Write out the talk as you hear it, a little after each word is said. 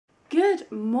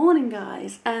Good morning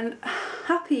guys, and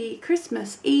happy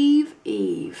Christmas Eve.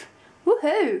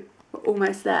 Woohoo! We're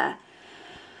almost there.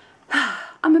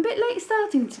 I'm a bit late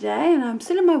starting today and I'm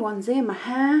still in my onesie and my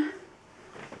hair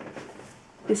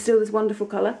is still this wonderful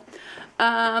colour.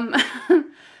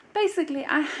 Basically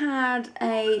I had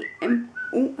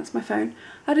oh, that's my phone.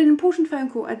 I had an important phone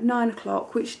call at 9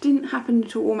 o'clock which didn't happen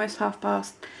until almost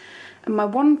past, and my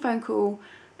one phone call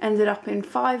ended up in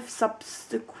 5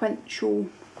 subsequential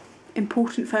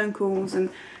important phone calls and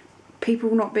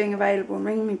people not being available and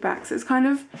ringing me back, so it's kind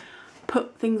of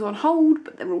put things on hold,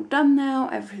 but they're all done now,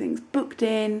 everything's booked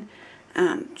in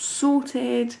and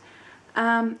sorted,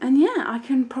 and yeah, I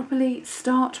can properly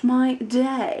start my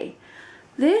day.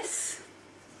 This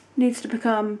needs to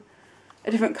become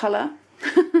a different colour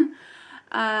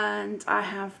and I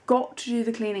have got to do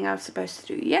the cleaning I was supposed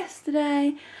to do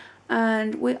yesterday,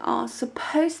 and we are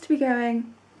supposed to be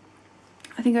going,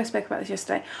 I think I spoke about this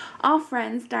yesterday, our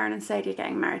friends Darwin and Katy are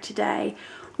getting married today.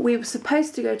 We were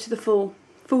supposed to go to the full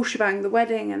shebang, the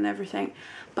wedding and everything,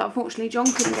 but unfortunately John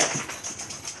couldn't get,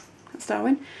 that's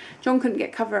Darwin, John couldn't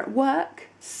get cover at work,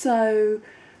 so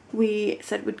we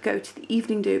said we'd go to the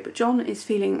evening do, but John is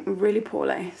feeling really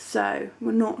poorly, so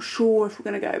we're not sure if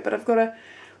we're going to go, but I've got to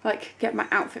like get my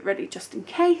outfit ready just in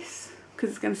case, because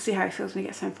it's going to see how he feels when he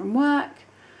gets home from work.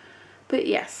 But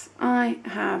yes, I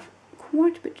have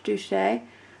quite a bit to do today.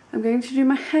 I'm going to do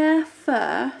my hair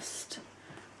first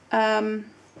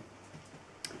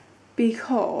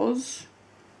because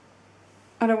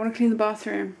I don't want to clean the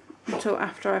bathroom until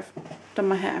after I've done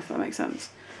my hair, if that makes sense.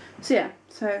 So yeah,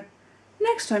 so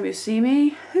next time you see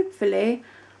me, hopefully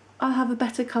I'll have a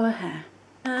better colour hair.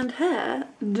 And hair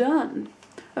done.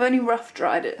 I've only rough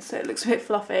dried it so it looks a bit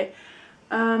fluffy.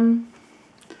 But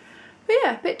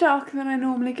yeah, a bit darker than I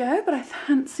normally go, but I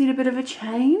fancied a bit of a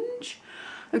change.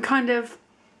 I'm kind of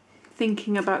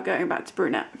thinking about going back to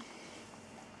brunette.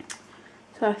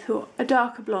 So I thought a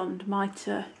darker blonde might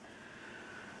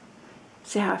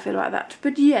see how I feel about that.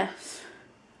 But yes,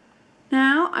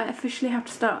 now I officially have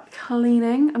to start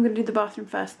cleaning. I'm going to do the bathroom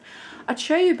first. I'd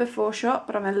show you before shot,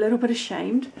 but I'm a little bit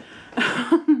ashamed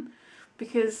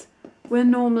because we're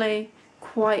normally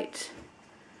quite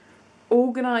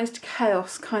organised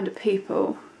chaos kind of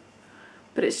people,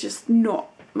 but it's just not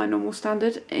my normal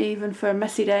standard even for a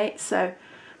messy day. So,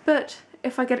 but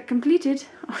if I get it completed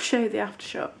I'll show you the after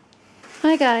shot.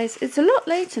 Hi guys, it's a lot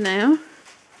later now.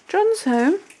 John's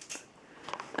home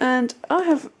and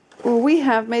we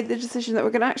have made the decision that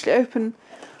we're going to actually open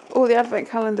all the advent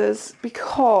calendars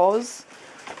because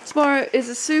tomorrow is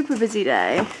a super busy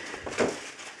day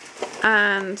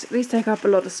and these take up a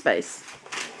lot of space.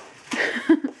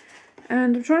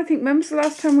 And I'm trying to think, when was the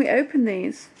last time we opened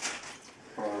these?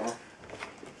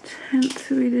 10th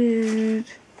we did.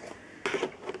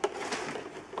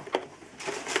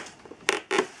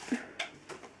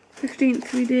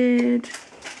 15th we did.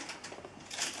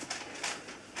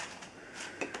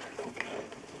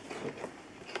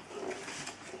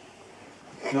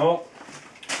 No.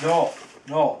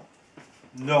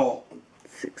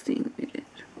 16th we did.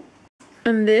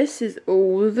 And this is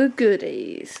all the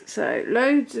goodies. So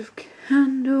loads of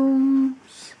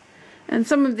candles. And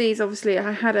some of these obviously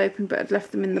I had opened but I'd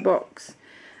left them in the box.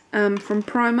 From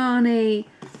Primani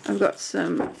I've got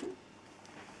some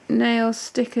nail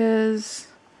stickers,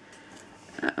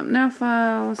 nail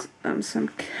files, some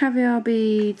caviar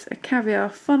beads, a caviar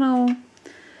funnel,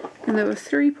 and there were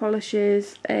 3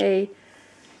 polishes, a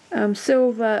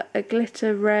silver, a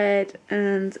glitter red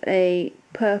and a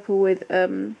purple with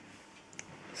some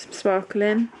sparkle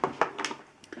in.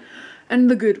 And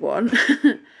the good one,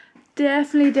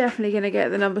 definitely going to get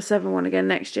the number 7 one again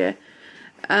next year.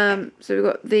 So we've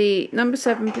got the number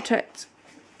 7 Protect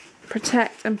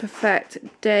and Perfect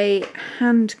Day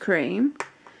Hand Cream.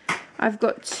 I've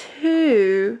got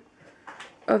 2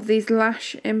 of these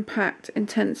Lash Impact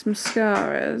Intense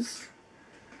Mascaras.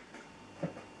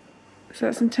 So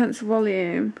that's Intense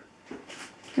Volume.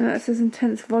 And that says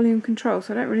Intense Volume Control,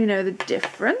 so I don't really know the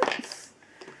difference.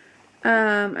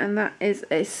 And that is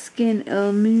a Skin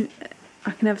Illuminate.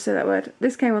 I can never say that word.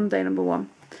 This came on day number 1.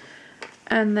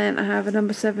 And then I have a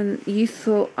number 7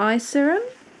 Youthful Eye Serum.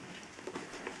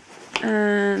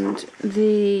 And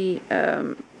the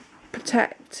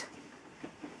Protect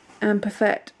and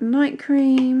Perfect Night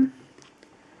Cream.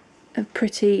 A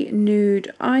pretty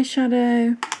nude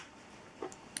eyeshadow.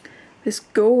 This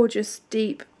gorgeous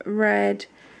deep red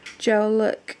Gel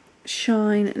Look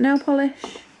Shine nail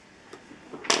polish.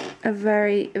 A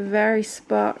very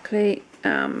sparkly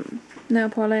nail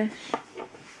polish.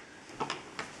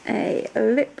 A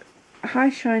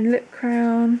high shine lip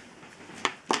crown.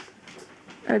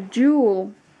 A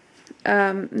dual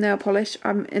nail polish.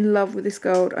 I'm in love with this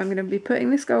gold. I'm going to be putting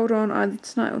this gold on either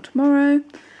tonight or tomorrow.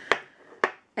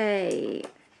 A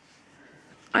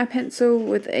eye pencil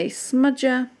with a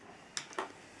smudger.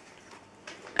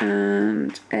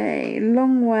 And a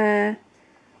long wear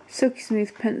silky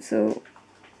smooth pencil.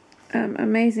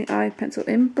 Amazing eye pencil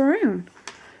in brown.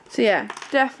 So yeah,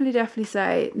 definitely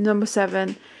say number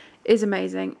 7 is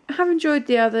amazing. I have enjoyed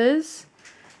the others.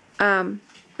 But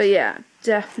yeah,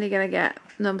 definitely going to get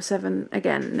number 7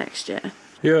 again next year.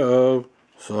 Yo,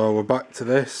 so we're back to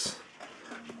this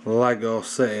Lego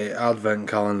City advent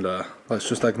calendar. Let's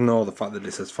just ignore the fact that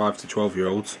it says 5 to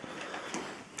 12-year-olds.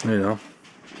 You know.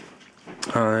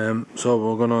 So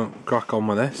we're gonna crack on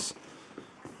with this.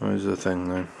 Where's the thing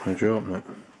then? How'd you open it?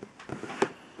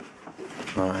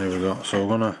 Right, here we go. So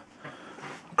we're gonna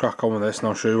crack on with this and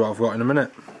I'll show you what I've got in a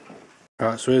minute.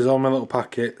 Right, so here's all my little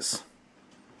packets.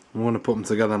 I'm gonna put them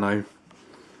together now.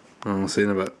 And I'll see in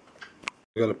a bit.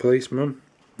 We've got a policeman.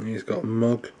 He's got a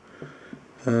mug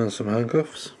and some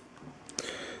handcuffs.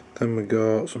 Then we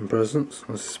got some presents.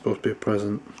 This is supposed to be a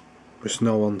present with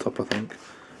snow on top, I think.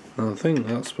 And I think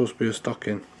that's supposed to be a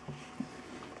stocking.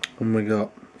 And we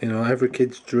got, you know, every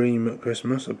kid's dream at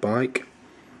Christmas, a bike.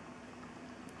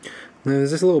 Now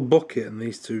there's this little bucket and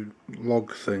these 2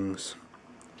 log things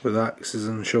with axes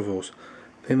and shovels.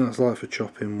 I think that's like for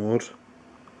chopping wood,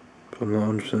 but I'm not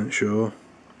 100% sure.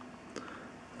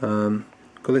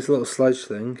 Got this little sledge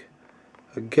thing.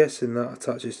 I'm guessing that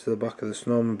attaches to the back of the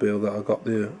snowmobile that I got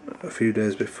there a few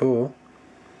days before.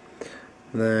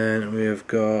 Then we've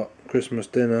got Christmas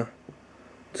dinner,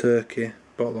 turkey,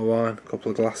 bottle of wine, a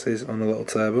couple of glasses on a little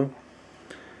table.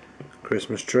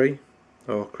 Christmas tree,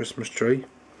 or Christmas tree.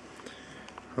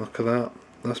 Look at that,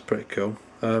 that's pretty cool.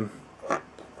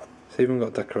 It's even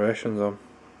got decorations on.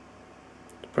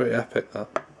 It's pretty epic,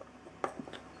 that.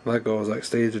 Lego's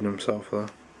exceeding himself there.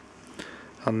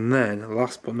 And then,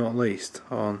 last but not least,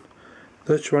 on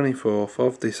the 24th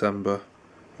of December,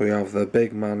 we have the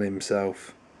big man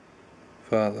himself,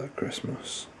 Father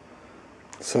Christmas.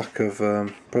 Sack of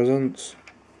presents.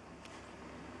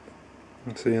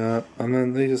 You can see that. And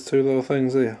then these are 2 little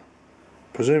things here.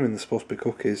 Presuming they're supposed to be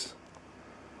cookies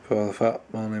for the fat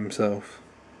man himself.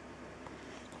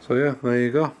 So yeah, there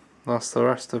you go. That's the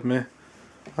rest of my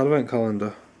advent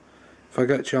calendar. If I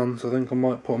get a chance, I think I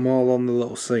might put them all on the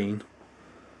little scene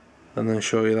and then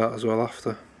show you that as well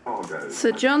after.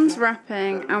 So John's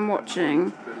wrapping and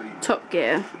watching Top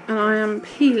Gear, and I am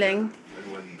peeling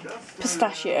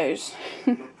pistachios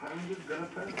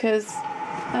because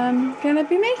I'm going to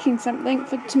be making something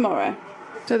for tomorrow.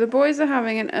 So the boys are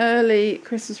having an early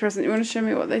Christmas present. You want to show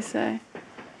me what they say?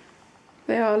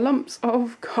 They are lumps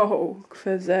of coal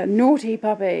for the naughty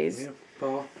puppies. Yep,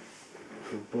 paw.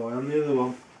 Good boy on the other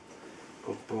one.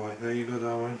 Good boy. There you go,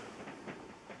 Darwin.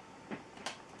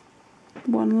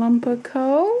 1 lump of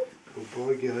coal. Good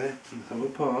boy, Gilly. And have a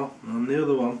paw. And on the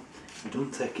other one. He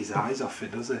doesn't take his eyes off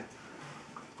it, does he?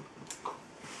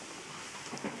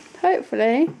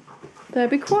 Hopefully they'll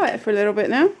be quiet for a little bit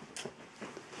now.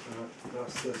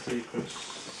 That's the secret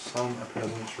Santa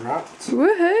presents wrapped.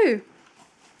 Woohoo!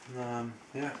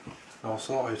 Yeah, all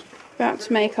sorted. About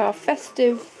to make our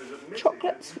festive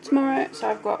chocolates for tomorrow. So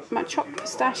I've got my chopped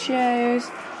pistachios,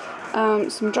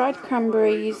 some dried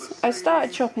cranberries. I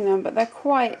started chopping them, but they're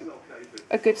quite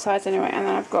a good size anyway. And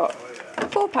then I've got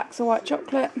 4 packs of white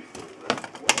chocolate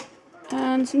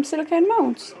and some silicone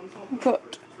moulds. I've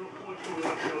got,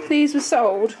 these were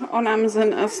sold on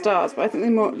Amazon as stars, but I think they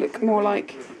look more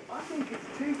like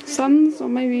suns or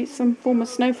maybe some form of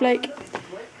snowflake,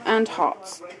 and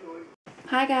hearts.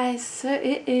 Hi guys, so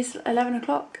it is 11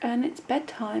 o'clock and it's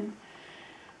bedtime.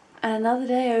 And another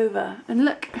day over. And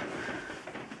look,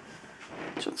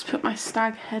 just put my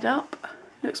stag head up.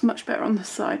 Looks much better on the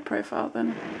side profile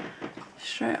than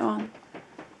straight on.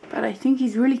 But I think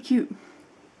he's really cute.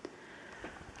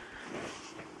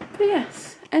 But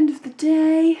yes, end of the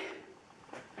day.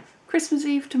 Christmas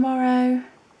Eve tomorrow.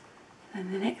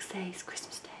 And the next day is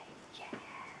Christmas Day. Yeah.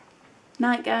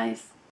 Night guys.